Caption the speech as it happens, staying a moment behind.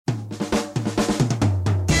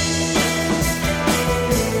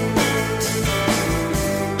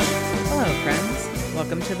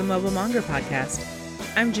Welcome to the Mobile Monger Podcast.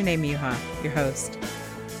 I'm Janae Muha, your host.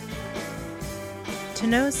 To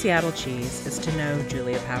know Seattle cheese is to know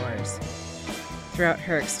Julia Powers. Throughout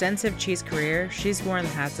her extensive cheese career, she's worn the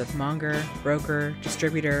hats of monger, broker,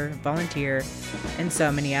 distributor, volunteer, and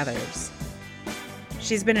so many others.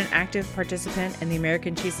 She's been an active participant in the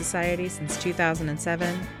American Cheese Society since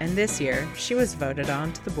 2007, and this year, she was voted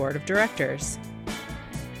on to the board of directors.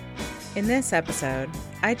 In this episode,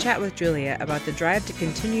 I chat with Julia about the drive to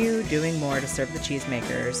continue doing more to serve the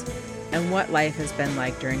cheesemakers and what life has been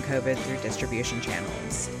like during COVID through distribution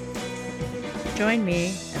channels. Join me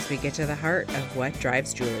as we get to the heart of what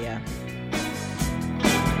drives Julia.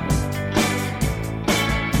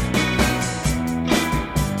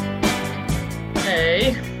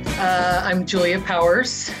 Hey, I'm Julia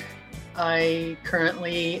Powers. I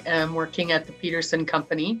currently am working at the Peterson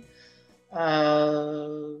Company,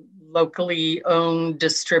 locally owned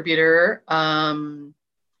distributor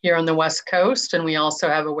here on the West Coast, and we also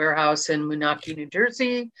have a warehouse in Moonachie, New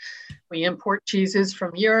Jersey. We import cheeses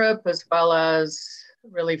from Europe as well as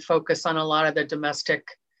really focus on a lot of the domestic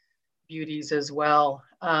beauties as well.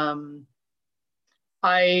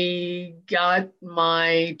 I got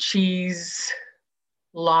my cheese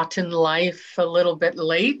lot in life a little bit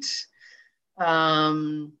late.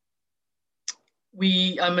 I'm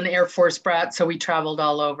an Air Force brat, so we traveled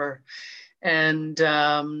all over. And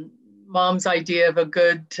Mom's idea of a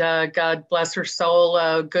good, God bless her soul,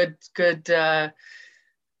 a good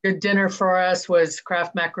dinner for us was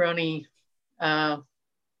Kraft macaroni. And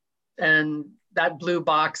that blue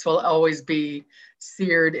box will always be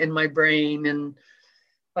seared in my brain.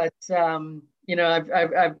 But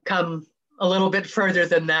I've come a little bit further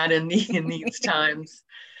than that in these times.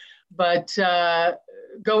 But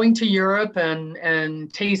going to Europe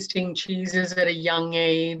and tasting cheeses at a young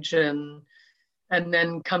age and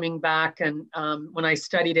then coming back and when I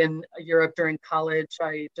studied in Europe during college,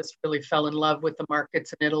 I just really fell in love with the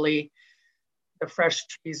markets in Italy, the fresh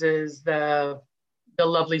cheeses, the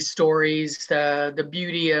lovely stories, the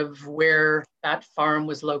beauty of where that farm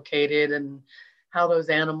was located and how those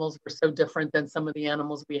animals were so different than some of the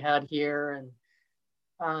animals we had here.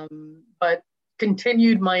 But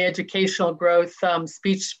continued my educational growth.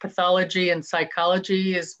 Speech pathology and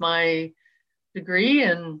psychology is my degree,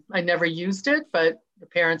 and I never used it, but the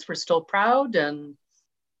parents were still proud, and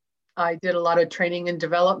I did a lot of training and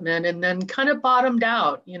development and then kind of bottomed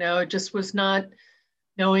out. It just was not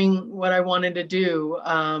knowing what I wanted to do.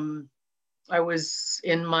 I was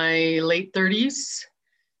in my late 30s,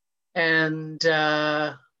 and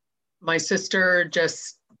my sister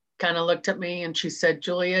just kind of looked at me and she said,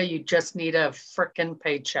 "Julia, you just need a frickin'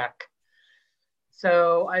 paycheck."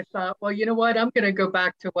 So I thought, well, you know what? I'm going to go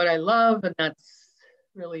back to what I love, and that's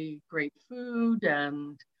really great food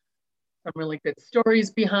and some really good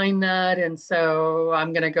stories behind that. And so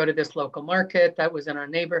I'm going to go to this local market that was in our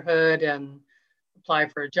neighborhood and apply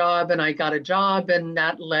for a job. And I got a job, and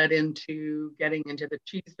that led into getting into the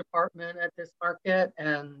cheese department at this market.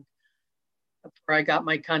 And that's where I got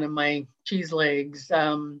my cheese legs.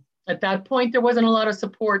 At that point, there wasn't a lot of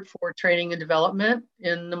support for training and development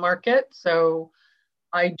in the market. So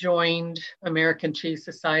I joined American Cheese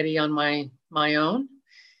Society on my own,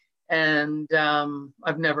 and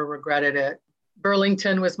I've never regretted it.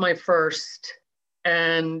 Burlington was my first,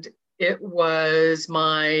 and it was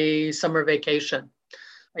my summer vacation.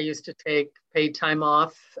 I used to take paid time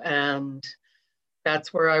off, and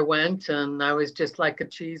that's where I went, and I was just like a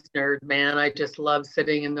cheese nerd, man. I just love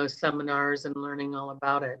sitting in those seminars and learning all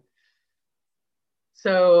about it.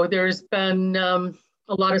 So there's been a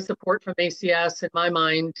lot of support from ACS in my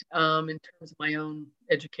mind in terms of my own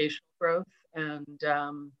educational growth and,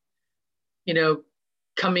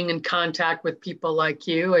 coming in contact with people like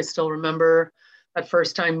you. I still remember that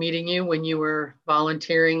first time meeting you when you were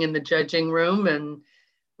volunteering in the judging room, and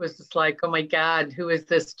it was just like, oh my God, who is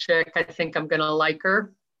this chick? I think I'm gonna like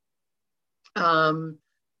her.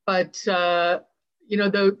 But the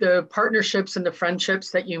partnerships and the friendships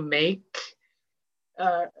that you make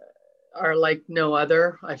are like no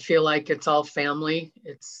other. I feel like it's all family.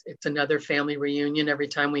 It's another family reunion every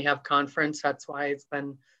time we have conference. That's why it's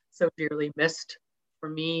been so dearly missed for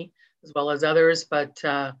me as well as others. But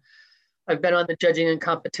I've been on the judging and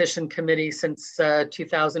competition committee since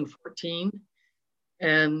 2014.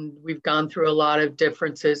 And we've gone through a lot of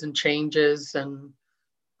differences and changes and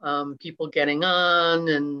people getting on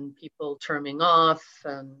and people terming off.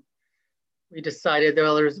 And we decided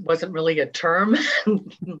there wasn't really a term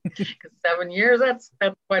because 7 years, that's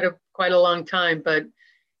quite a long time. But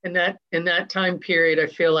in that time period, I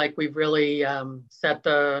feel like we've really set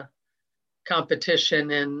the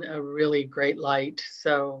competition in a really great light.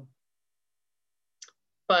 So,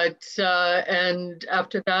 and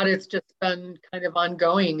after that, it's just been kind of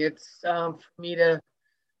ongoing. It's for me to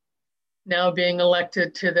now being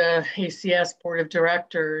elected to the ACS board of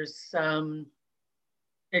directors.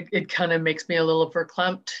 It kind of makes me a little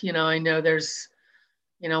verklempt. I know there's,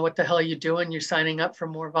 what the hell are you doing? You're signing up for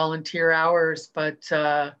more volunteer hours, but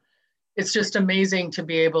it's just amazing to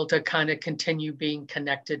be able to kind of continue being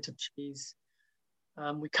connected to cheese.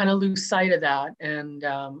 We kind of lose sight of that. And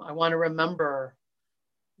I want to remember,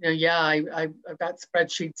 I've got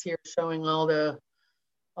spreadsheets here showing all the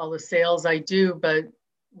sales I do, but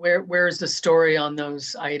where's the story on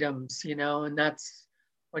those items, and that's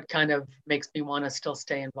what kind of makes me want to still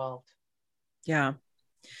stay involved. Yeah.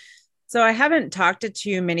 So I haven't talked to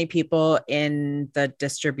too many people in the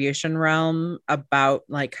distribution realm about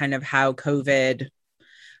like kind of how COVID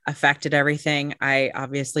affected everything. I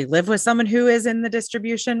obviously live with someone who is in the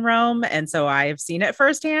distribution realm, and so I have seen it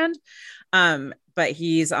firsthand. But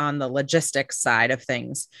he's on the logistics side of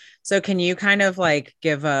things. So can you kind of like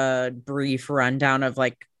give a brief rundown of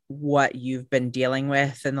like what you've been dealing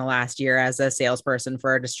with in the last year as a salesperson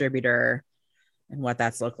for a distributor and what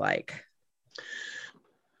that's looked like?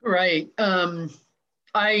 Right. I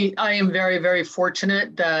am very, very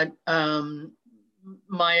fortunate that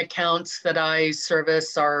my accounts that I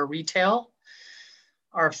service are retail.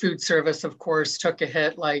 Our food service, of course, took a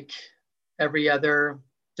hit like every other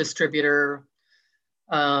distributor.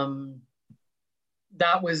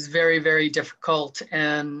 That was very, very difficult.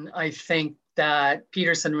 And I think that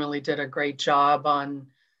Peterson really did a great job on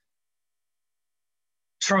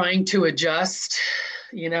trying to adjust,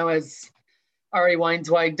 as Ari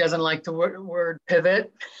Weinzweig doesn't like the word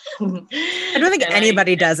pivot. I don't think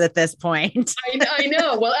anybody does at this point. I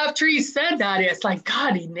know. Well, after he said that, it's like,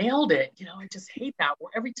 God, he nailed it. I just hate that.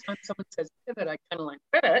 Every time someone says pivot, I kind of like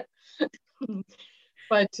pivot.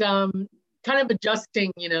 But kind of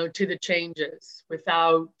adjusting, to the changes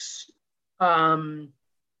without,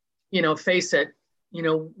 face it,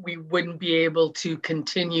 we wouldn't be able to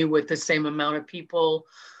continue with the same amount of people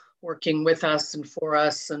working with us and for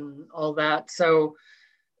us and all that. So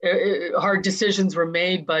hard decisions were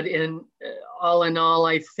made, but in all,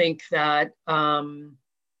 I think that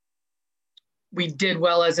we did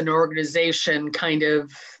well as an organization, kind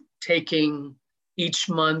of taking each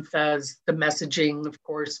month as the messaging, of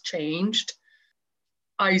course, changed.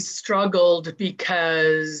 I struggled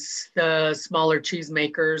because the smaller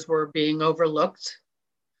cheesemakers were being overlooked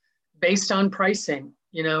based on pricing.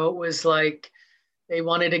 It was like they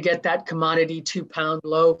wanted to get that commodity 2-pound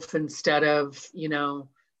loaf instead of,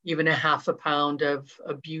 even a half a pound of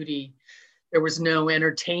beauty. There was no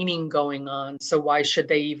entertaining going on. So why should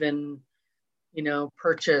they even,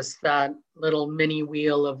 purchase that little mini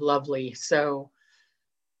wheel of lovely? So,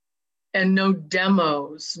 and no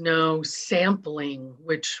demos, no sampling,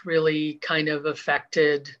 which really kind of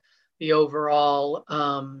affected the overall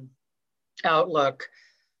outlook.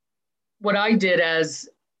 What I did as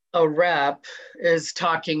a rep is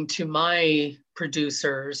talking to my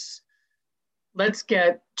producers. Let's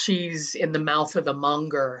get cheese in the mouth of the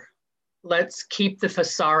monger. Let's keep the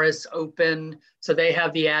thesaurus open so they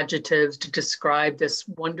have the adjectives to describe this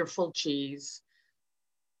wonderful cheese.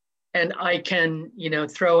 And I can,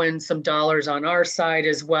 throw in some dollars on our side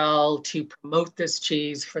as well to promote this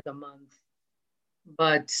cheese for the month.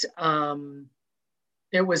 But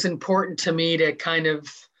it was important to me to kind of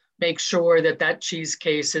make sure that cheese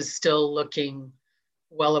case is still looking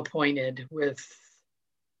well appointed with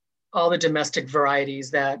all the domestic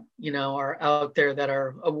varieties that, are out there that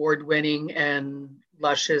are award-winning and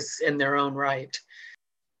luscious in their own right.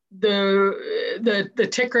 The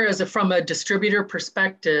ticker from a distributor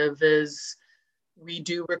perspective is we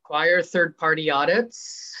do require third-party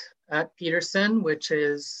audits at Peterson, which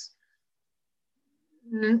is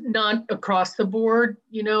not across the board,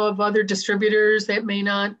 of other distributors that may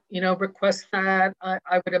not, request that.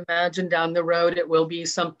 I would imagine down the road it will be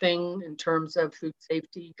something in terms of food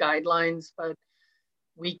safety guidelines, but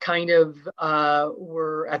we kind of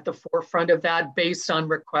were at the forefront of that based on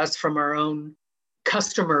requests from our own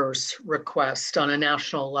customers' request on a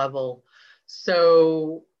national level.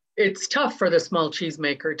 So it's tough for the small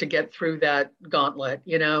cheesemaker to get through that gauntlet,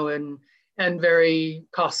 and very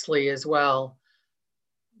costly as well.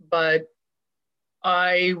 But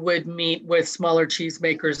I would meet with smaller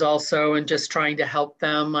cheesemakers also and just trying to help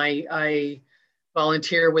them. I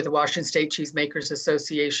volunteer with the Washington State Cheesemakers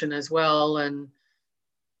Association as well, and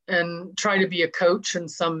try to be a coach in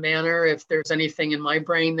some manner if there's anything in my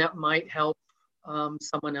brain that might help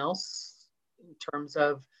someone else in terms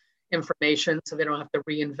of information so they don't have to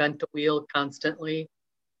reinvent the wheel constantly.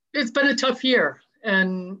 It's been a tough year.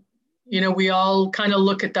 And, we all kind of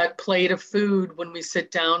look at that plate of food when we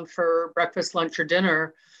sit down for breakfast, lunch, or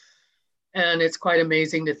dinner. And it's quite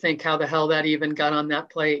amazing to think how the hell that even got on that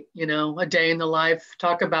plate. A day in the life.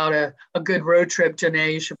 Talk about a good road trip,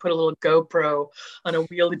 Janae. You should put a little GoPro on a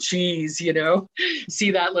wheel of cheese,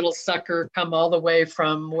 see that little sucker come all the way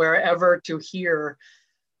from wherever to here.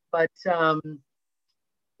 But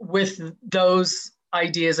with those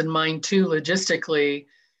ideas in mind too, logistically,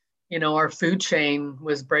 our food chain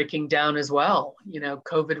was breaking down as well.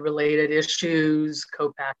 COVID related issues,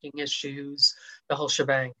 co-packing issues, the whole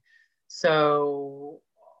shebang. So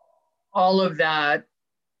all of that,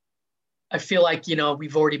 I feel like,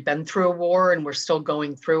 we've already been through a war and we're still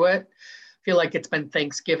going through it. I feel like it's been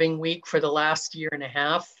Thanksgiving week for the last year and a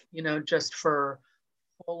half, just for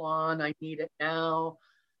full on, I need it now.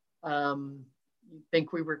 You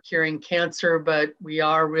think we were curing cancer, but we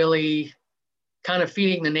are really kind of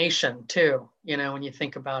feeding the nation too, when you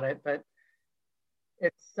think about it. But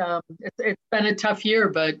it's been a tough year,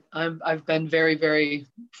 but I've been very, very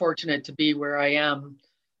fortunate to be where I am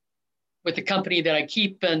with the company that I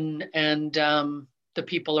keep and the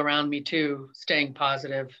people around me too, staying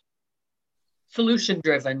positive, solution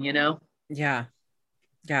driven, Yeah.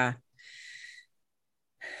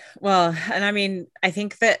 Well, and I mean, I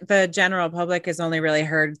think that the general public has only really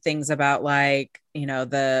heard things about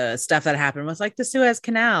the stuff that happened with the Suez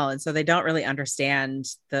Canal. And so they don't really understand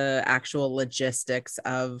the actual logistics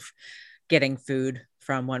of getting food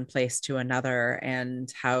from one place to another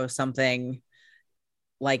and how something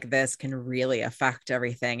like this can really affect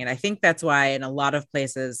everything. And I think that's why in a lot of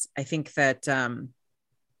places, I think that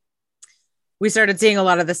we started seeing a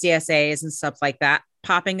lot of the CSAs and stuff like that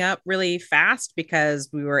popping up really fast because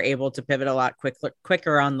we were able to pivot a lot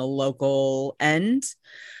quicker on the local end.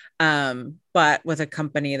 But with a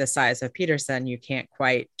company the size of Peterson, you can't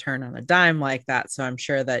quite turn on a dime like that. So I'm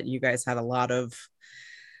sure that you guys had a lot of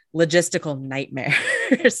logistical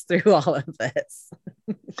nightmares through all of this.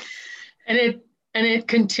 And it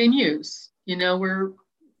continues.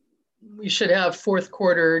 We should have fourth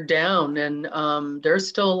quarter down, and there's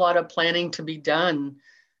still a lot of planning to be done.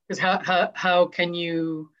 Because how can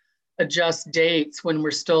you adjust dates when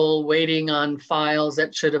we're still waiting on files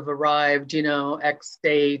that should have arrived, X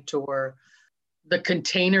date, or the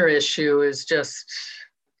container issue is just,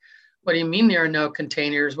 what do you mean there are no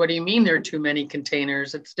containers? What do you mean there are too many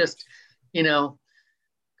containers? It's just,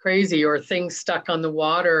 crazy, or things stuck on the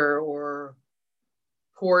water, or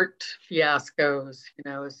port fiascos,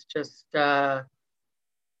 it's just,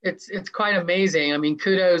 it's quite amazing. I mean,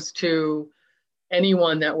 kudos to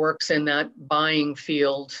anyone that works in that buying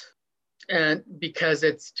field, and because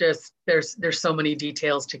it's just there's so many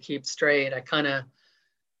details to keep straight. I kind of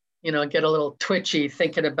get a little twitchy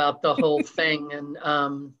thinking about the whole thing, and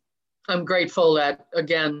I'm grateful that,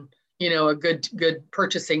 again, a good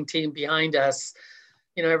purchasing team behind us.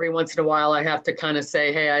 Every once in a while I have to kind of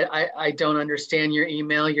say, hey, I don't understand your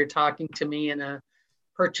email. You're talking to me in a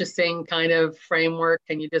purchasing kind of framework.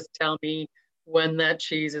 Can you just tell me when that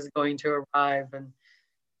cheese is going to arrive? And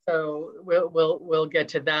so we'll get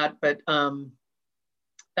to that, but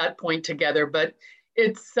that point together. But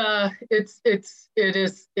it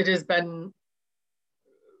has been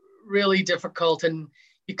really difficult, and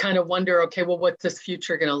you kind of wonder, okay, well, what's this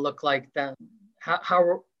future going to look like then?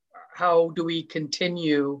 How do we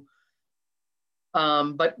continue?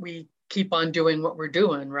 But we keep on doing what we're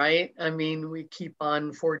doing, right? I mean, we keep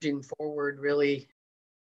on forging forward, really.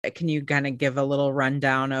 Can you kind of give a little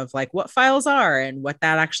rundown of what files are and what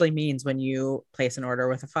that actually means when you place an order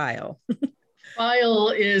with a file? File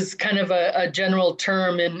is kind of a general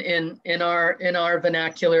term in our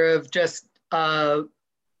vernacular of just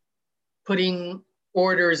putting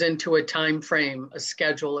orders into a time frame, a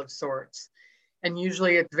schedule of sorts. And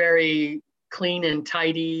usually it's very clean and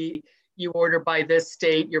tidy. You order by this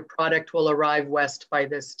date, your product will arrive west by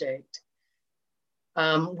this date.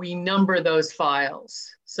 We number those files.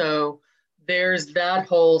 So there's that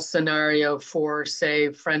whole scenario for,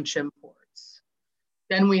 say, French imports.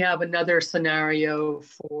 Then we have another scenario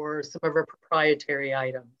for some of our proprietary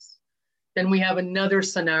items. Then we have another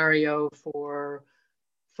scenario for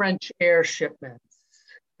French air shipments.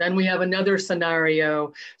 Then we have another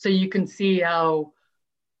scenario. So you can see how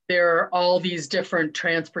there are all these different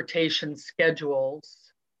transportation schedules.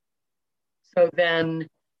 So then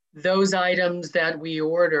those items that we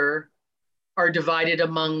order are divided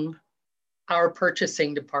among our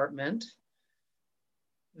purchasing department.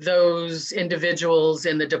 Those individuals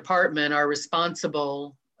in the department are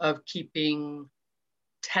responsible of keeping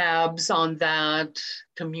tabs on that,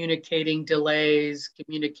 communicating delays,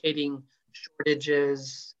 communicating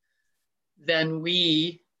shortages. Then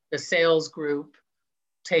we, the sales group,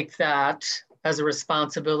 take that as a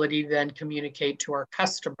responsibility, then communicate to our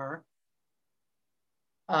customer.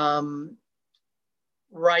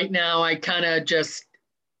 Right now, I kind of just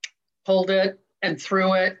pulled it and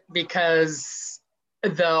threw it because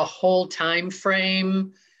the whole time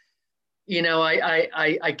frame,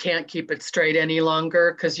 I can't keep it straight any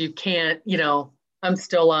longer, because you can't, I'm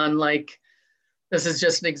still on, like, this is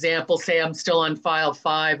just an example, say I'm still on file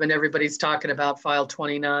 5 and everybody's talking about file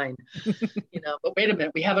 29. But wait a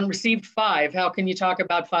minute, we haven't received 5. How can you talk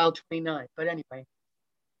about file 29? But anyway,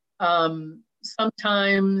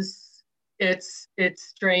 sometimes it's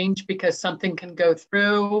strange because something can go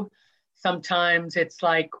through. Sometimes it's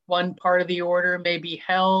like one part of the order may be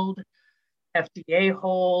held, FDA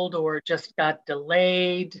hold, or just got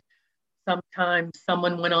delayed. Sometimes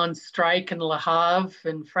someone went on strike in Le Havre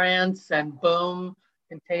in France and boom,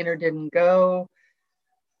 container didn't go.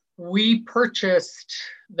 We purchased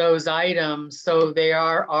those items, so they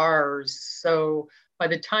are ours. So by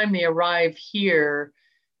the time they arrive here,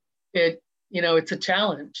 it's a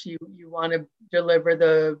challenge. You want to deliver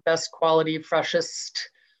the best quality, freshest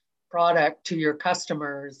product to your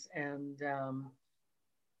customers, and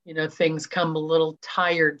things come a little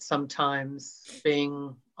tired sometimes,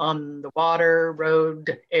 being on the water,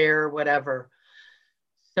 road, air, whatever.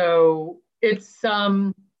 So it's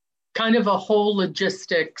kind of a whole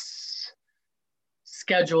logistics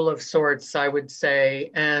schedule of sorts, I would say.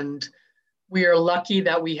 And we are lucky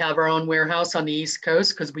that we have our own warehouse on the East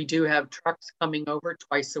Coast, because we do have trucks coming over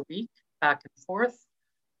twice a week, back and forth.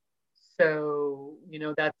 So,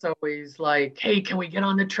 that's always like, hey, can we get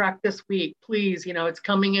on the truck this week, please? It's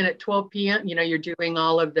coming in at 12 p.m. You're doing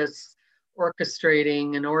all of this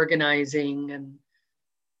orchestrating and organizing. And,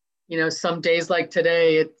 some days like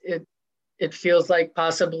today, it feels like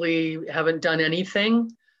possibly haven't done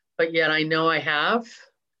anything, but yet I know I have.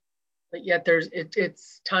 But yet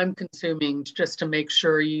it's time consuming just to make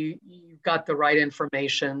sure you've got the right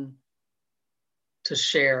information to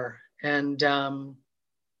share. And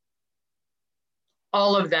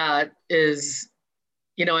all of that is,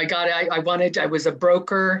 I was a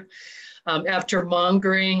broker. After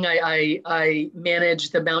mongering, I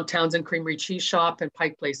managed the Mount Townsend Creamery Cheese Shop and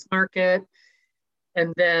Pike Place Market.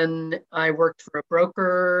 And then I worked for a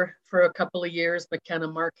broker for a couple of years, McKenna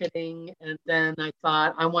Marketing. And then I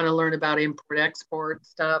thought, I want to learn about import-export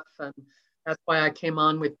stuff. And that's why I came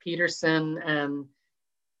on with Peterson. And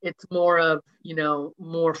it's more of,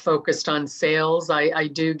 more focused on sales. I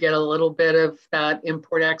do get a little bit of that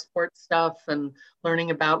import-export stuff and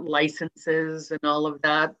learning about licenses and all of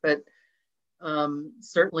that. But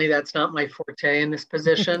certainly that's not my forte in this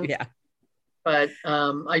position. Yeah. But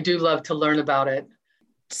I do love to learn about it.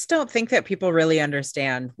 Just don't think that people really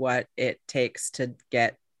understand what it takes to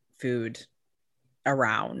get food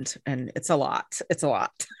around. And it's a lot.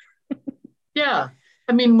 Yeah.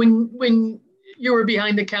 I mean, when you were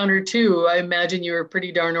behind the counter too, I imagine you were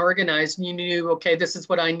pretty darn organized, and you knew, okay, this is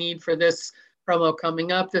what I need for this promo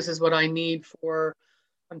coming up. This is what I need for,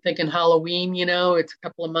 I'm thinking Halloween, it's a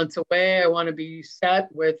couple of months away. I want to be set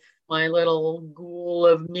with my little ghoul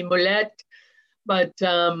of mimolette.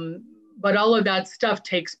 But all of that stuff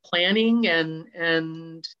takes planning,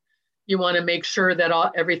 and you want to make sure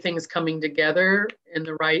that everything's coming together in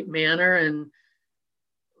the right manner. And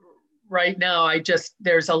right now,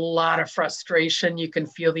 there's a lot of frustration. You can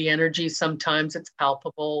feel the energy. Sometimes it's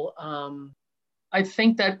palpable. I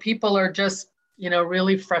think that people are just,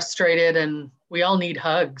 really frustrated, and we all need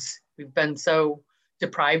hugs. We've been so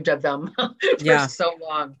deprived of them for so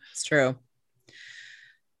long. It's true.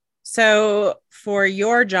 So for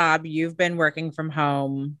your job, you've been working from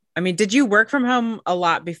home. I mean, did you work from home a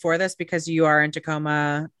lot before this because you are in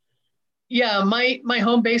Tacoma? Yeah, my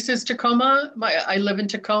home base is Tacoma. I live in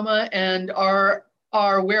Tacoma, and our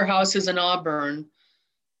warehouse is in Auburn.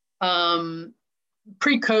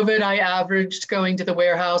 Pre-COVID, I averaged going to the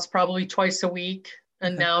warehouse probably twice a week,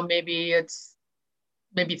 and now maybe it's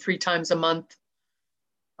 3 times a month.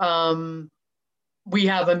 We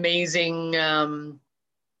have amazing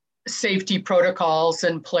safety protocols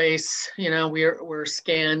in place. We're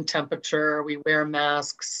scanned temperature, we wear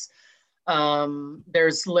masks.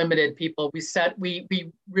 There's limited people. We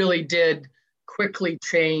really did quickly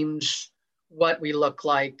change what we look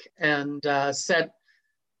like, and set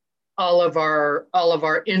all of our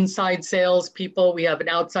inside sales people. We have an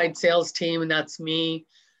outside sales team, and that's me,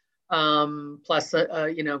 plus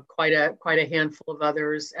quite a handful of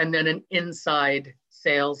others, and then an inside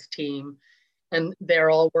sales team, and they're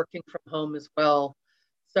all working from home as well.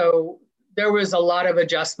 So there was a lot of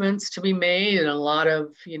adjustments to be made and a lot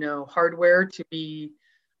of, hardware to be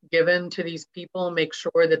given to these people, make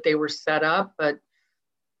sure that they were set up. But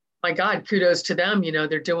my God, kudos to them.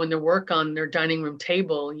 They're doing the work on their dining room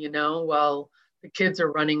table, while the kids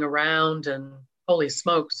are running around, and holy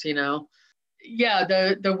smokes. Yeah,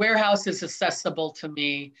 the warehouse is accessible to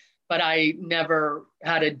me, but I never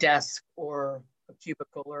had a desk or a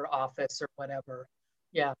cubicle or office or whatever.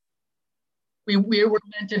 Yeah. We were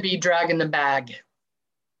meant to be dragging the bag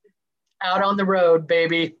out on the road,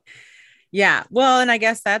 baby. Yeah. Well, and I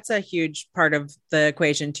guess that's a huge part of the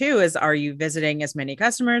equation too, is are you visiting as many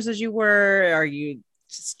customers as you were? Are you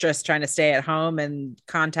just trying to stay at home and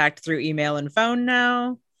contact through email and phone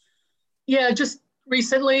now? Yeah, just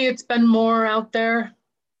recently it's been more out there.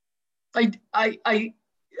 I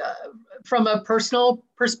from a personal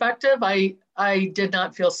perspective, I did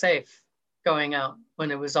not feel safe going out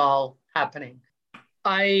when it was all happening.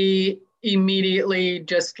 I immediately,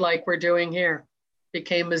 just like we're doing here,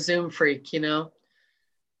 became a Zoom freak. It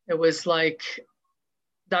was like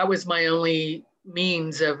that was my only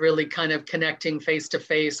means of really kind of connecting face to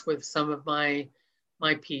face with some of my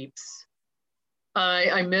peeps.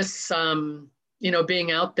 I miss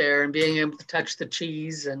being out there and being able to touch the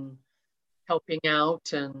cheese and helping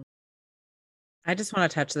out. And I just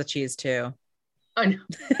want to touch the cheese too. I know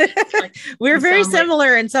We're very like,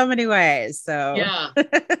 similar in so many ways. So yeah,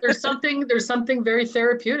 there's something very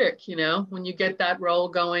therapeutic, when you get that roll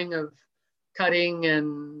going of cutting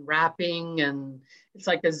and wrapping, and it's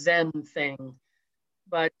like a Zen thing.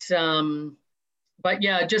 But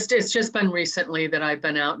yeah, it's just been recently that I've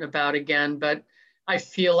been out and about again. But I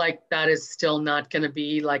feel like that is still not going to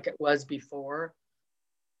be like it was before.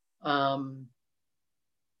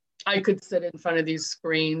 I could sit in front of these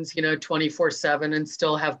screens, 24/7 and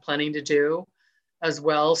still have plenty to do as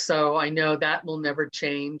well. So I know that will never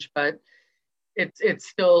change, but it's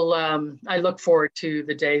still, I look forward to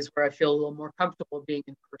the days where I feel a little more comfortable being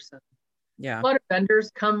in person. yeah. A lot of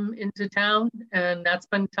vendors come into town, and that's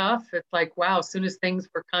been tough. It's like, wow, as soon as things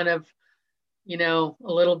were kind of, a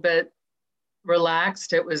little bit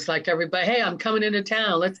relaxed, it was like everybody, hey, I'm coming into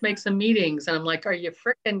town. Let's make some meetings. And I'm like, are you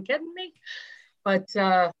freaking kidding me? But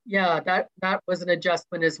yeah, that was an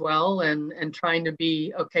adjustment as well, and trying to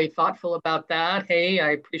be thoughtful about that. Hey,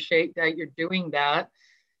 I appreciate that you're doing that,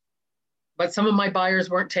 but some of my buyers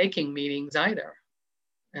weren't taking meetings either,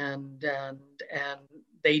 and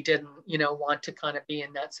they didn't want to kind of be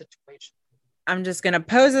in that situation. I'm just going to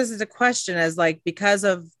pose this as a question, as like, because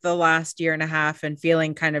of the last year and a half and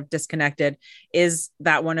feeling kind of disconnected, is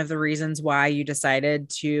that one of the reasons why you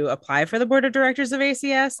decided to apply for the board of directors of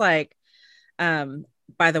ACS? Like,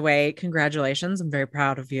 by the way, congratulations. I'm very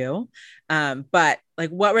proud of you. But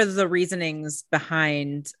like, what were the reasonings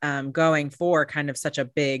behind going for kind of such a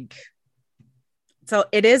big, so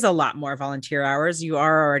it is a lot more volunteer hours. You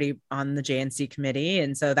are already on the JNC committee,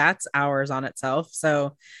 and so that's hours on itself.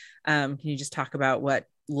 So can you just talk about what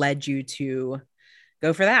led you to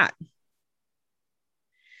go for that?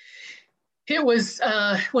 It was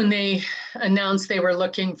when they announced they were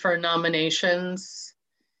looking for nominations,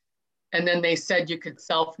 and then they said you could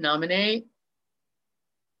self-nominate.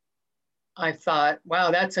 I thought,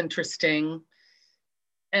 wow, that's interesting.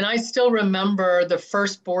 And I still remember the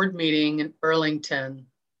first board meeting in Burlington.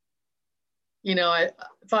 I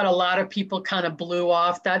thought a lot of people kind of blew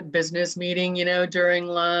off that business meeting, during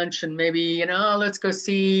lunch, and maybe, let's go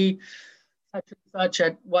see such and such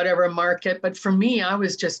at whatever market. But for me, I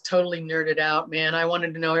was just totally nerded out, man. I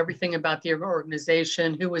wanted to know everything about the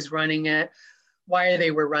organization, who was running it, why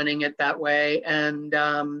they were running it that way, and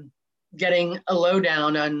getting a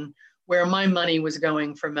lowdown on where my money was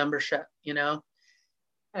going for membership,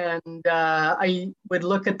 And I would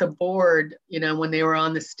look at the board, when they were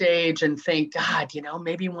on the stage, and think, God,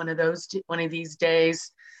 maybe one of these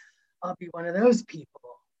days, I'll be one of those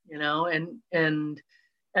people, and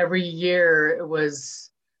every year it was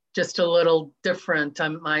just a little different.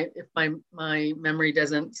 If my memory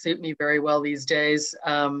doesn't suit me very well these days.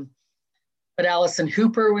 But Allison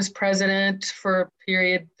Hooper was president for a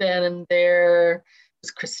period then and there. It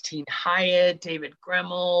was Christine Hyatt, David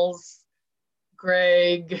Gremmels,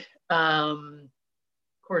 Greg, of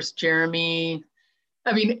course, Jeremy.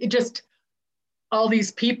 I mean, just all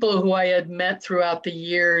these people who I had met throughout the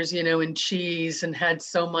years, in cheese, and had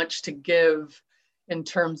so much to give in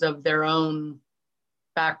terms of their own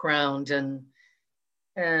background. And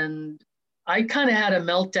I kind of had a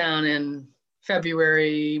meltdown in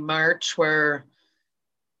February, March, where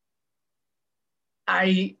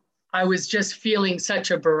I was just feeling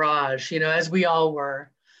such a barrage, as we all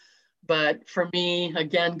were. But for me,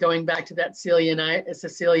 again, going back to that Sicilian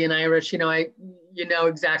Irish, you know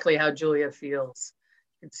exactly how Julia feels.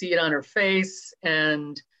 You can see it on her face,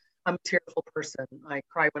 and I'm a tearful person. I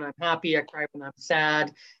cry when I'm happy, I cry when I'm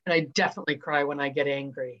sad, and I definitely cry when I get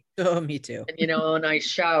angry. Oh, me too. And and I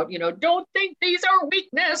shout, don't think these are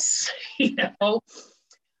weakness, you know.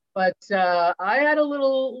 But I had a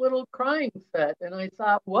little crying fit, and I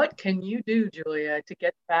thought, what can you do, Julia, to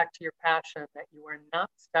get back to your passion? That you are not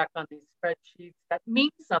stuck on these spreadsheets that mean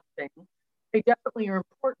something. They definitely are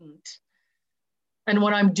important, and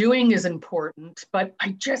what I'm doing is important. But I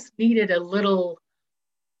just needed a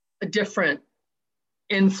different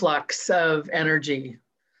influx of energy.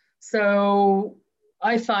 So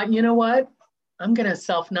I thought, you know what? I'm going to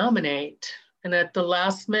self-nominate. And at the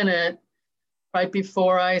last minute, right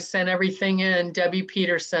before I sent everything in, Debbie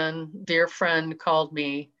Peterson, dear friend, called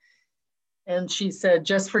me. And she said,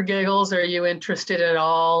 just for giggles, are you interested at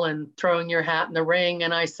all in throwing your hat in the ring?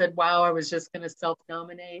 And I said, wow, I was just going to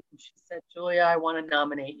self-nominate. And she said, Julia, I want to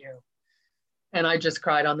nominate you. And I just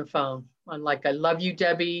cried on the phone. I'm like, I love you,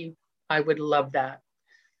 Debbie. I would love that.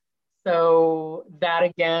 So that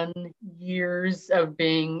again, years of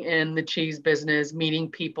being in the cheese business, meeting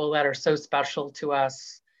people that are so special to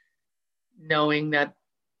us, knowing that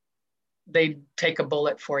they take a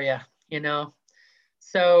bullet for you, you know?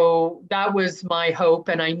 So that was my hope.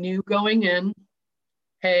 And I knew going in,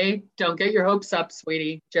 hey, don't get your hopes up,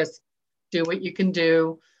 sweetie. Just do what you can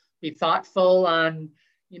do. Be thoughtful on,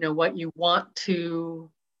 what you want to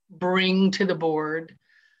bring to the board.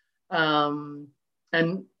 And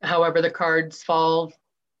however the cards fall,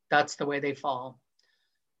 that's the way they fall.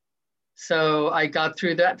 So I got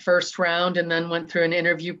through that first round and then went through an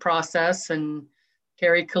interview process, and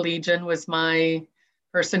Carrie Collegian was my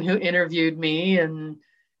person who interviewed me, and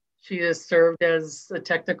she has served as a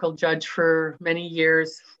technical judge for many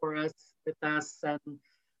years with us. And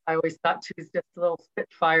I always thought she was just a little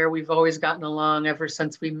spitfire. We've always gotten along ever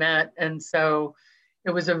since we met. And so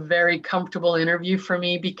it was a very comfortable interview for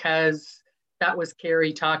me because that was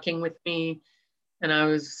Carrie talking with me. And I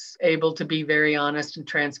was able to be very honest and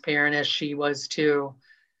transparent, as she was too.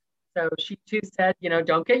 So she too said,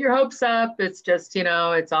 don't get your hopes up. It's just,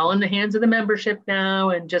 it's all in the hands of the membership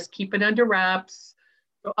now, and just keep it under wraps.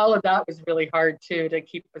 So all of that was really hard too, to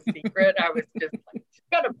keep a secret. I was just like, she's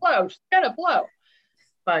gonna blow.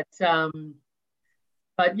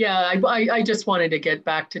 But yeah, I just wanted to get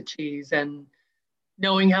back to cheese, and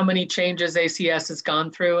knowing how many changes ACS has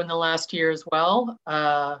gone through in the last year as well,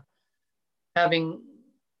 having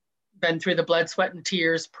been through the blood, sweat, and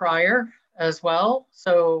tears prior as well.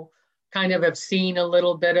 So kind of have seen a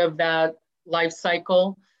little bit of that life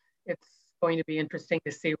cycle. It's going to be interesting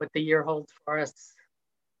to see what the year holds for us.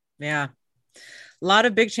 Yeah. A lot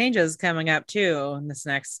of big changes coming up too in this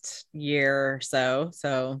next year or so.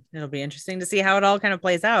 So it'll be interesting to see how it all kind of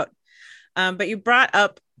plays out. But you brought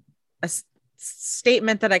up a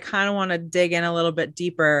statement that I kind of want to dig in a little bit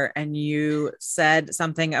deeper. And you said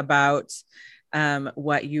something about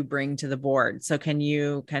what you bring to the board. So can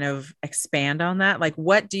you kind of expand on that? Like,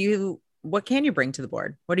 what can you bring to the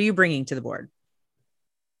board? What are you bringing to the board?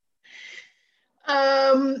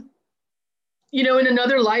 In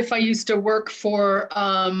another life, I used to work for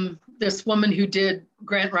this woman who did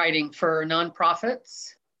grant writing for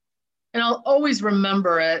nonprofits. And I'll always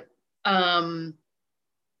remember it.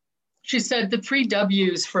 She said the 3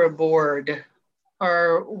 W's for a board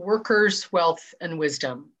are workers, wealth, and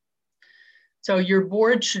wisdom. So your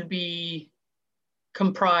board should be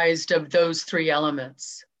comprised of those 3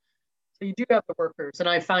 elements. So you do have the workers, and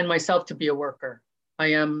I find myself to be a worker.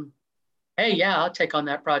 I am, hey, yeah, I'll take on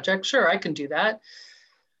that project. Sure, I can do that.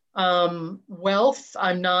 Wealth,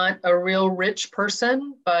 I'm not a real rich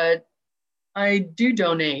person, but I do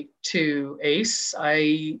donate to ACE.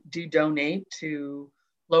 I do donate to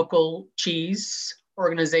local cheese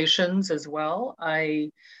organizations as well.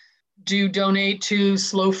 I do donate to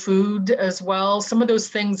Slow Food as well. Some of those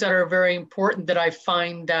things that are very important, that I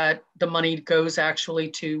find that the money goes actually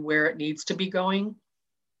to where it needs to be going.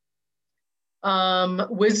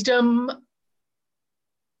 Wisdom,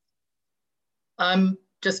 I'm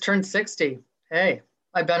just turned 60. Hey,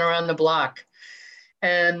 I've been around the block.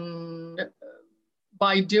 And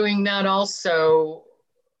by doing that also,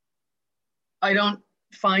 I don't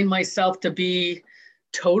find myself to be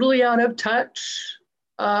totally out of touch,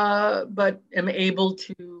 but am able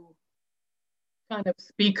to kind of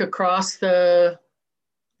speak across the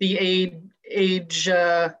age,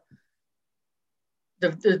 the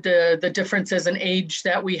differences in age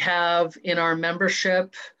that we have in our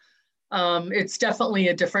membership. It's definitely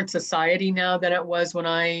a different society now than it was when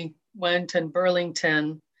I went in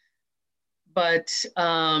Burlington. but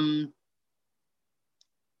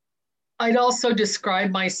I'd also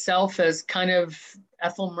describe myself as kind of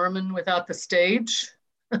Ethel Merman without the stage.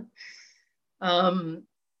 um,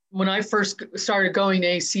 when I first started going to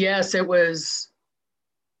ACS, it was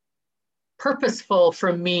purposeful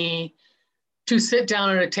for me to sit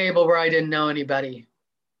down at a table where I didn't know anybody.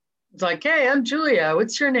 It's like, hey, I'm Julia.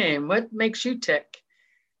 What's your name? What makes you tick?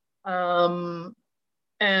 And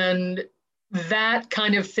that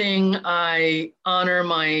kind of thing, I honor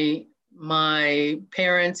my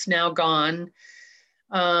parents now gone.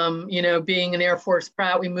 Being an Air Force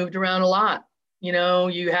brat, we moved around a lot.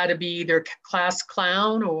 You had to be either class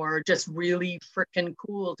clown or just really freaking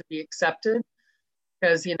cool to be accepted,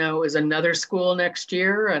 because it was another school next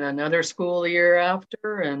year and another school the year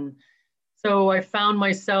after. And so I found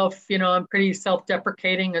myself, I'm pretty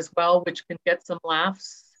self-deprecating as well, which can get some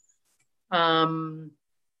laughs.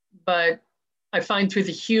 But I find through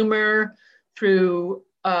the humor, through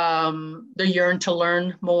the yearn to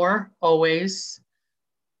learn more always,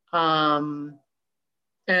 and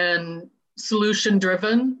solution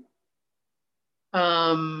driven.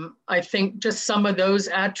 I think just some of those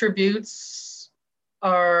attributes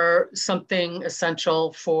are something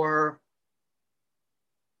essential for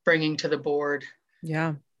bringing to the board.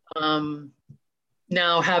 Yeah.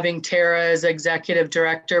 Now having Tara as executive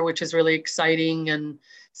director, which is really exciting, and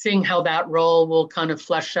seeing how that role will kind of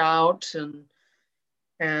flesh out, and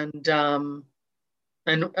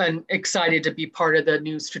excited to be part of the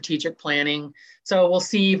new strategic planning. So we'll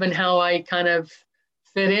see even how I kind of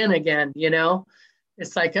fit in again.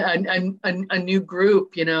 It's like a new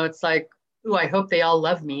group. It's like, ooh, I hope they all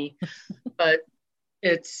love me, but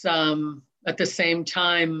it's at the same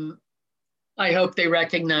time, I hope they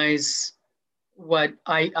recognize what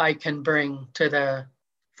I can bring to the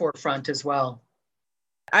forefront as well.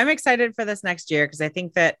 I'm excited for this next year because I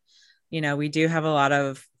think that, we do have a lot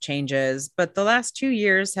of changes, but the last 2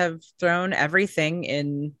 years have thrown everything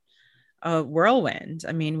in a whirlwind.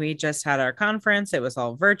 I mean, we just had our conference. It was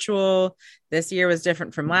all virtual. This year was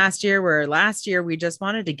different from last year, where last year we just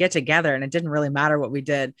wanted to get together and it didn't really matter what we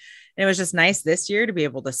did. And it was just nice this year to be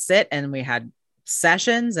able to sit, and we had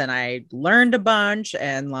sessions and I learned a bunch,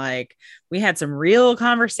 and we had some real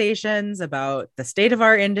conversations about the state of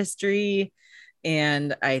our industry.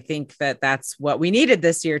 And I think that that's what we needed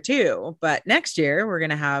this year too. But next year we're going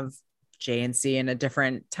to have JNC in a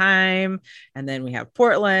different time. And then we have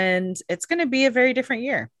Portland. It's going to be a very different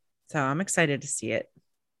year. So I'm excited to see it.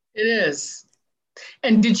 It is.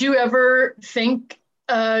 And did you ever think,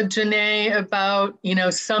 Janae, about,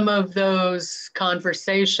 some of those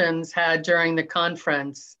conversations had during the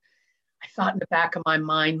conference? I thought in the back of my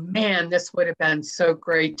mind, man, this would have been so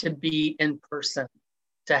great to be in person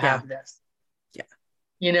to have this. Yeah.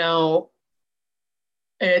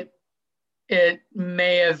 It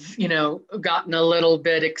may have, gotten a little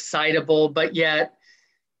bit excitable, but yet,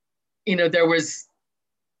 there was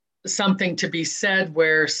something to be said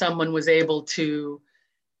where someone was able to,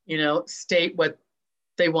 state what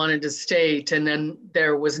they wanted to state. And then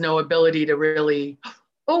there was no ability to really,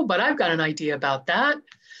 oh, but I've got an idea about that.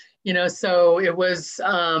 So it was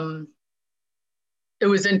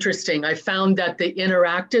interesting. I found that the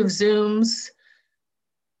interactive Zooms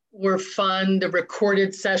were fun. The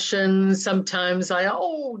recorded sessions, sometimes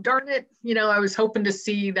darn it, I was hoping to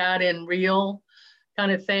see that in real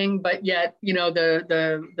kind of thing, but yet,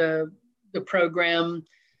 the program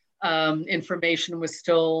information was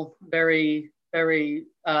still very, very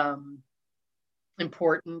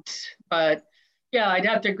important. But yeah, I'd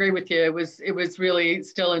have to agree with you. It was really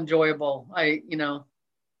still enjoyable. I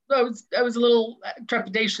was a little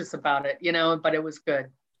trepidatious about it, but it was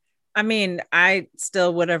good. I mean, I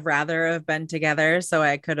still would have rather have been together, so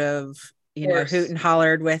I could have, hoot and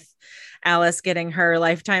hollered with Alice getting her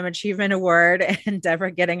Lifetime Achievement Award and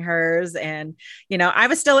Deborah getting hers. And, I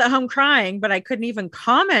was still at home crying, but I couldn't even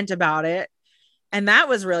comment about it. And that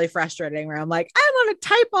was really frustrating, where I'm like, I want to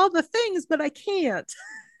type all the things, but I can't.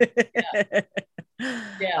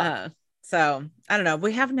 Yeah. So I don't know.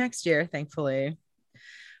 We have next year, thankfully.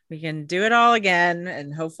 We can do it all again,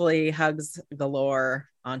 and hopefully hugs galore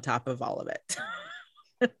on top of all of it.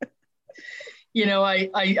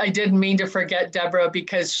 I didn't mean to forget Deborah,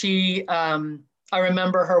 because she, I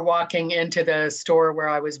remember her walking into the store where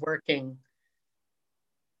I was working,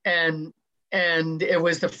 and it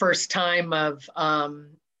was the first time of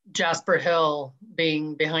Jasper Hill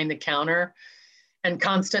being behind the counter. And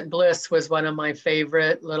Constant Bliss was one of my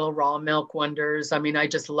favorite little raw milk wonders. I mean, I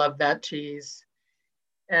just love that cheese.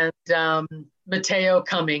 And Mateo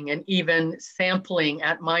coming and even sampling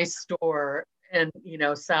at my store in,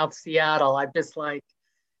 South Seattle. I'm just like,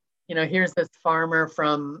 here's this farmer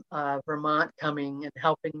from Vermont coming and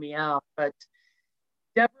helping me out. But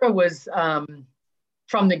Deborah was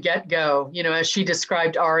from the get-go, as she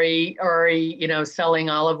described Ari, selling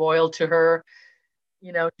olive oil to her,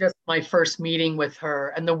 just my first meeting with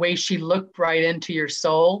her and the way she looked right into your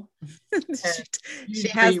soul. she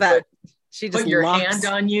has that. She just put your hand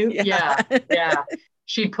on you. Yeah.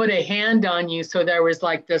 She'd put a hand on you. So there was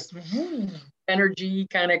like this energy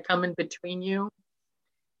kind of coming between you.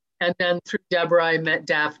 And then through Deborah, I met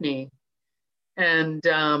Daphne. And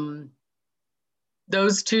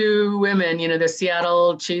those two women, the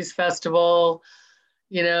Seattle Cheese Festival,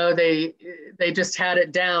 they just had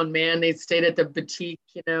it down, man. They stayed at the boutique,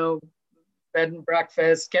 bed and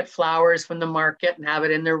breakfast, get flowers from the market and have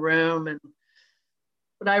it in their room.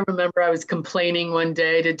 But I remember I was complaining one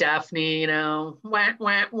day to Daphne, wah,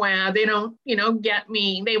 wah, wah, they don't, get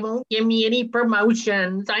me. They won't give me any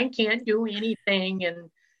promotions. I can't do anything.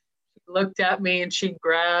 And she looked at me and she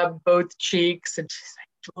grabbed both cheeks and she's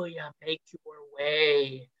like, Julia, make your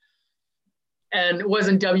way. And it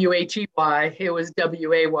wasn't W-H-E-Y, it was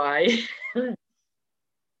W-A-Y.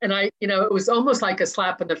 And it was almost like a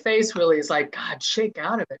slap in the face, really. It's like, God, shake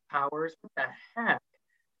out of it, Powers. What the heck?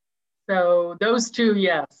 So those two,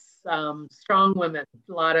 yes, strong women,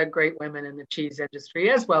 a lot of great women in the cheese industry,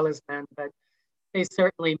 as well as men, but they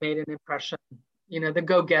certainly made an impression, the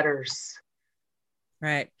go-getters.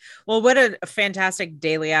 Right. Well, what a fantastic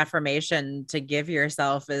daily affirmation to give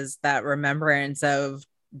yourself is that remembrance of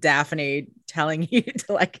Daphne telling you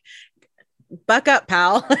to buck up,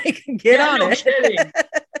 pal, get on no it. Kidding.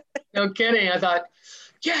 No kidding. I thought,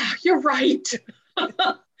 yeah, you're right.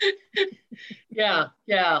 Yeah.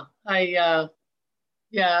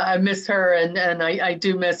 I miss her. And I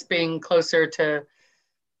do miss being closer to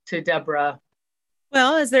Deborah.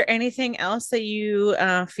 Well, is there anything else that you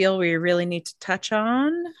feel we really need to touch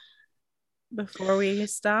on before we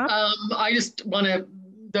stop? I just want to,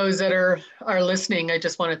 those that are listening, I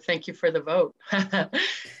just want to thank you for the vote.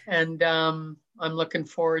 And I'm looking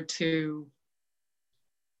forward to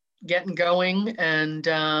getting going. And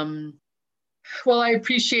I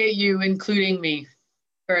appreciate you including me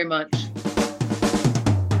very much.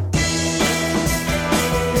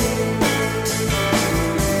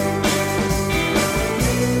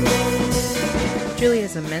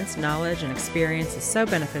 Julia's immense knowledge and experience is so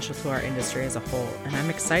beneficial to our industry as a whole, and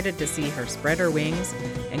I'm excited to see her spread her wings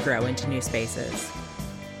and grow into new spaces.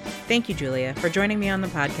 Thank you, Julia, for joining me on the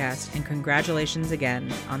podcast, and congratulations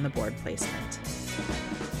again on the board placement.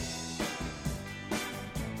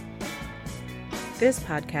 This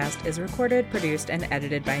podcast is recorded, produced, and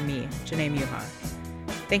edited by me, Janae Muha.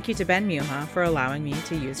 Thank you to Ben Muha for allowing me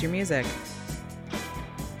to use your music.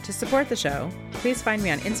 To support the show, please find me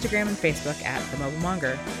on Instagram and Facebook at The Mobile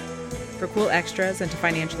Monger. For cool extras and to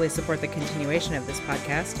financially support the continuation of this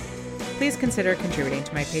podcast, please consider contributing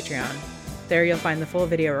to my Patreon. There you'll find the full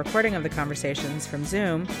video recording of the conversations from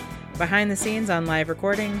Zoom, behind the scenes on live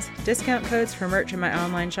recordings, discount codes for merch in my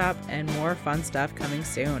online shop, and more fun stuff coming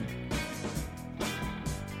soon.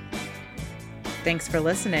 Thanks for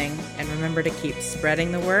listening, and remember to keep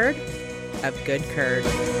spreading the word of good curd.